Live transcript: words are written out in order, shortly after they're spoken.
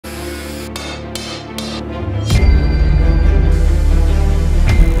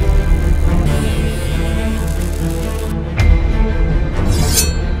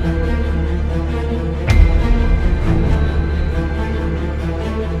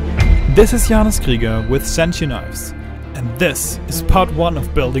This is Johannes Krieger with Senshi-Knives, and this is part 1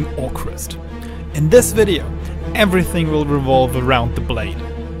 of building ORCRIST. In this video, everything will revolve around the blade.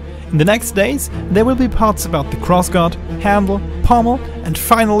 In the next days, there will be parts about the crossguard, handle, pommel, and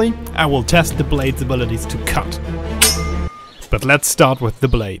finally, I will test the blade's abilities to cut. But let's start with the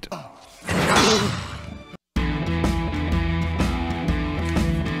blade.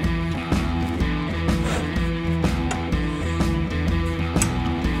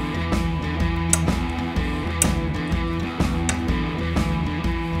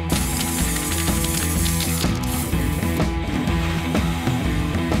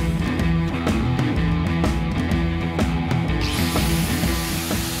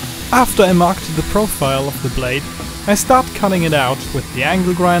 After I marked the profile of the blade, I start cutting it out with the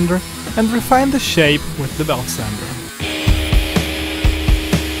angle grinder and refine the shape with the belt sander.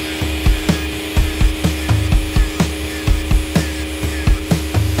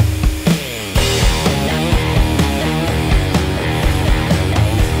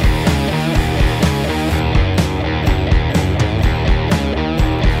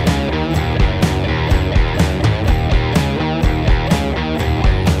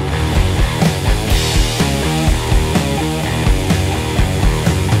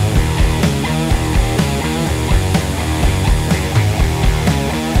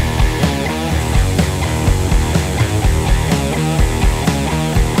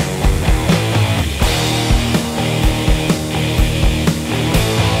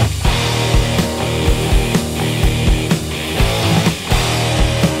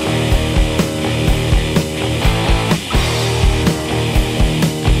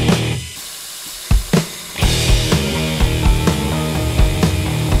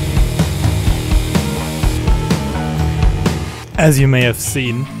 As you may have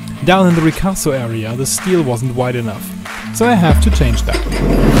seen, down in the Ricasso area the steel wasn't wide enough, so I have to change that.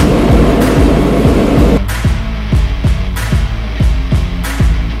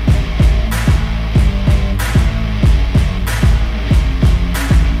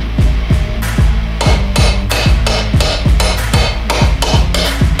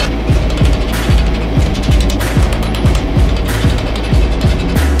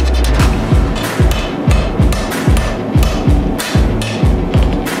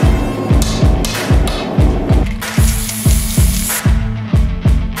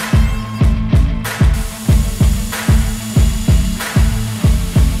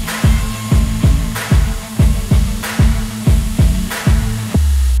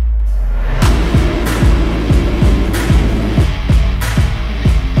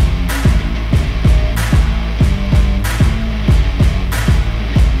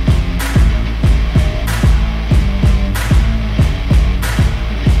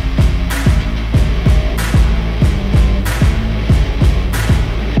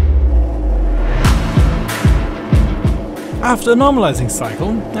 After a normalizing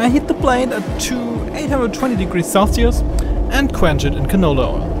cycle, I heat the blade at 820 degrees Celsius and quench it in canola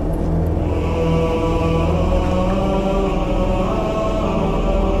oil.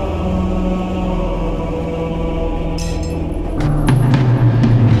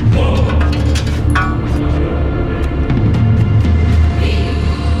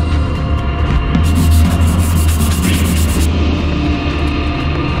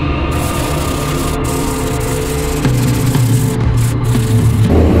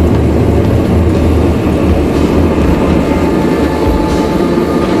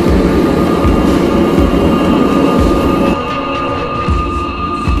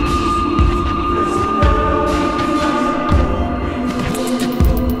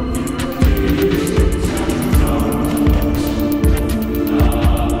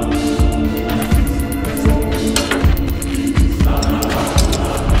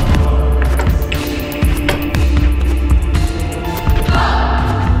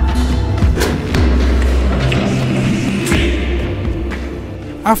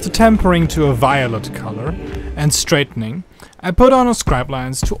 After tempering to a violet color and straightening, I put on a scribe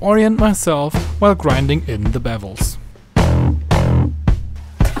lines to orient myself while grinding in the bevels.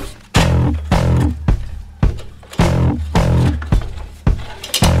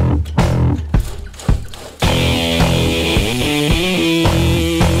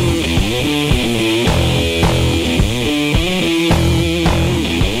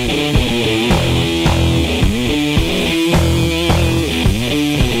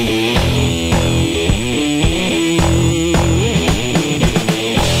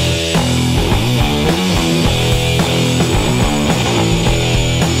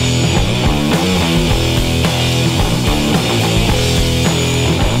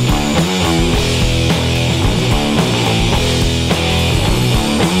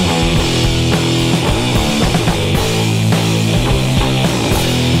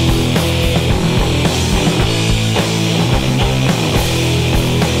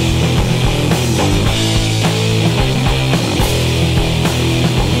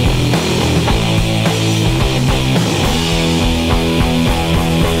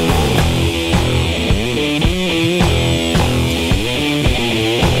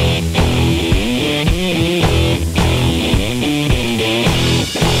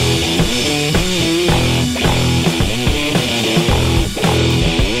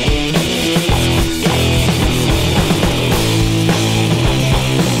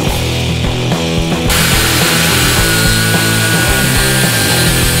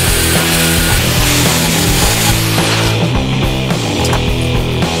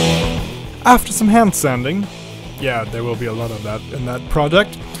 After some hand sanding, yeah, there will be a lot of that in that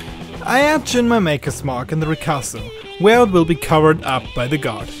project, I etch in my maker's mark in the Ricasso, where it will be covered up by the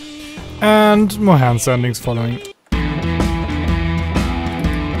guard. And more hand sandings following.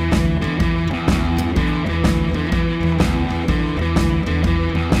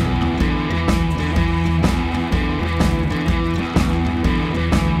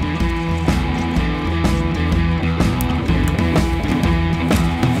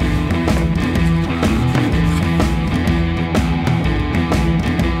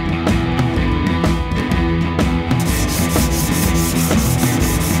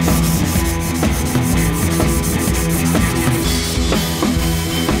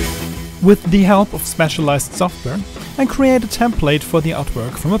 With the help of specialized software, I create a template for the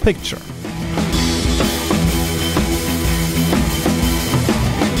artwork from a picture.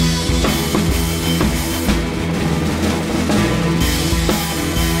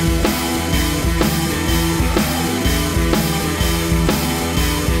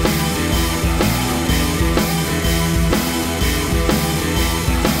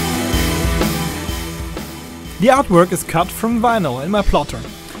 The artwork is cut from vinyl in my plotter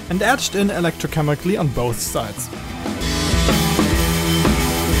and etched in electrochemically on both sides.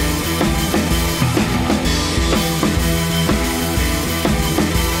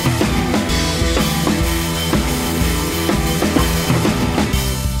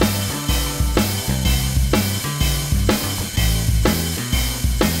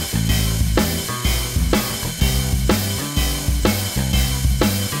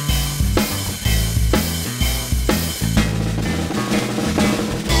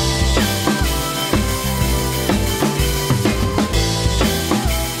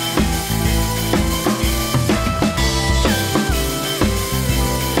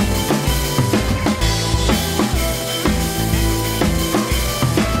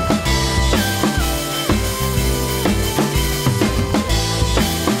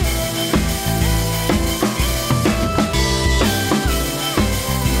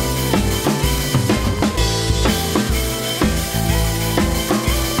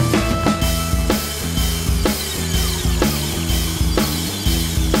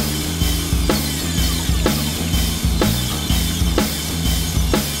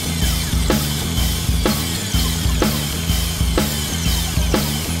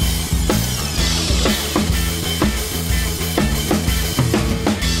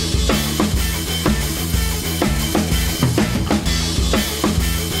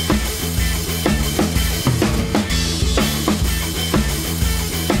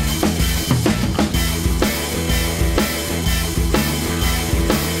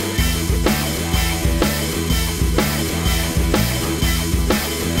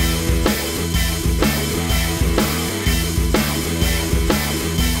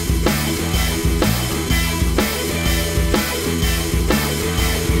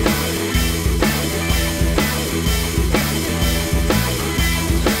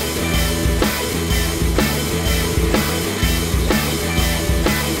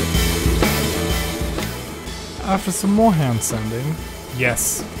 After some more hand sanding,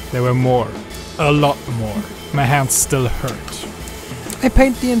 yes, there were more, a lot more. My hands still hurt. I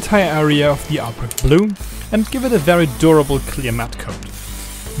paint the entire area of the artwork blue and give it a very durable clear matte coat.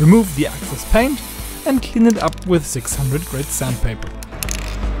 Remove the excess paint and clean it up with 600 grit sandpaper.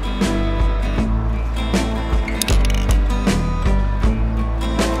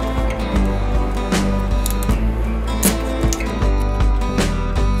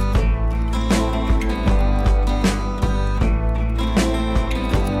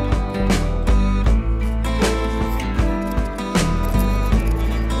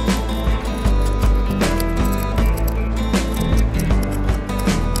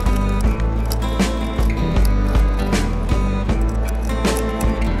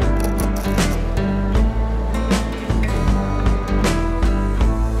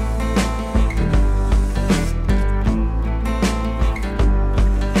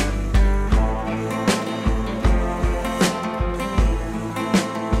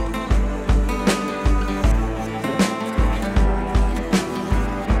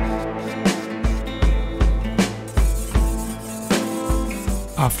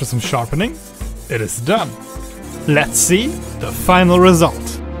 After some sharpening, it is done. Let's see the final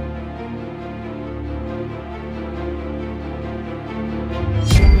result.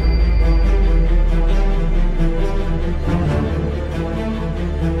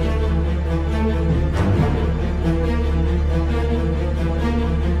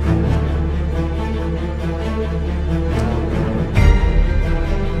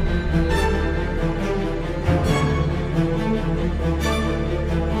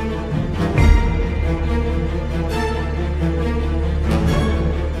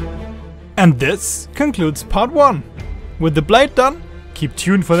 And this concludes part 1. With the blade done, keep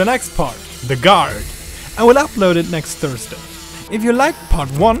tuned for the next part, the guard. I will upload it next Thursday. If you liked part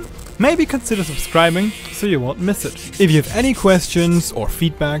 1, maybe consider subscribing so you won't miss it. If you have any questions or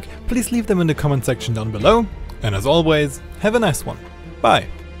feedback, please leave them in the comment section down below. And as always, have a nice one. Bye.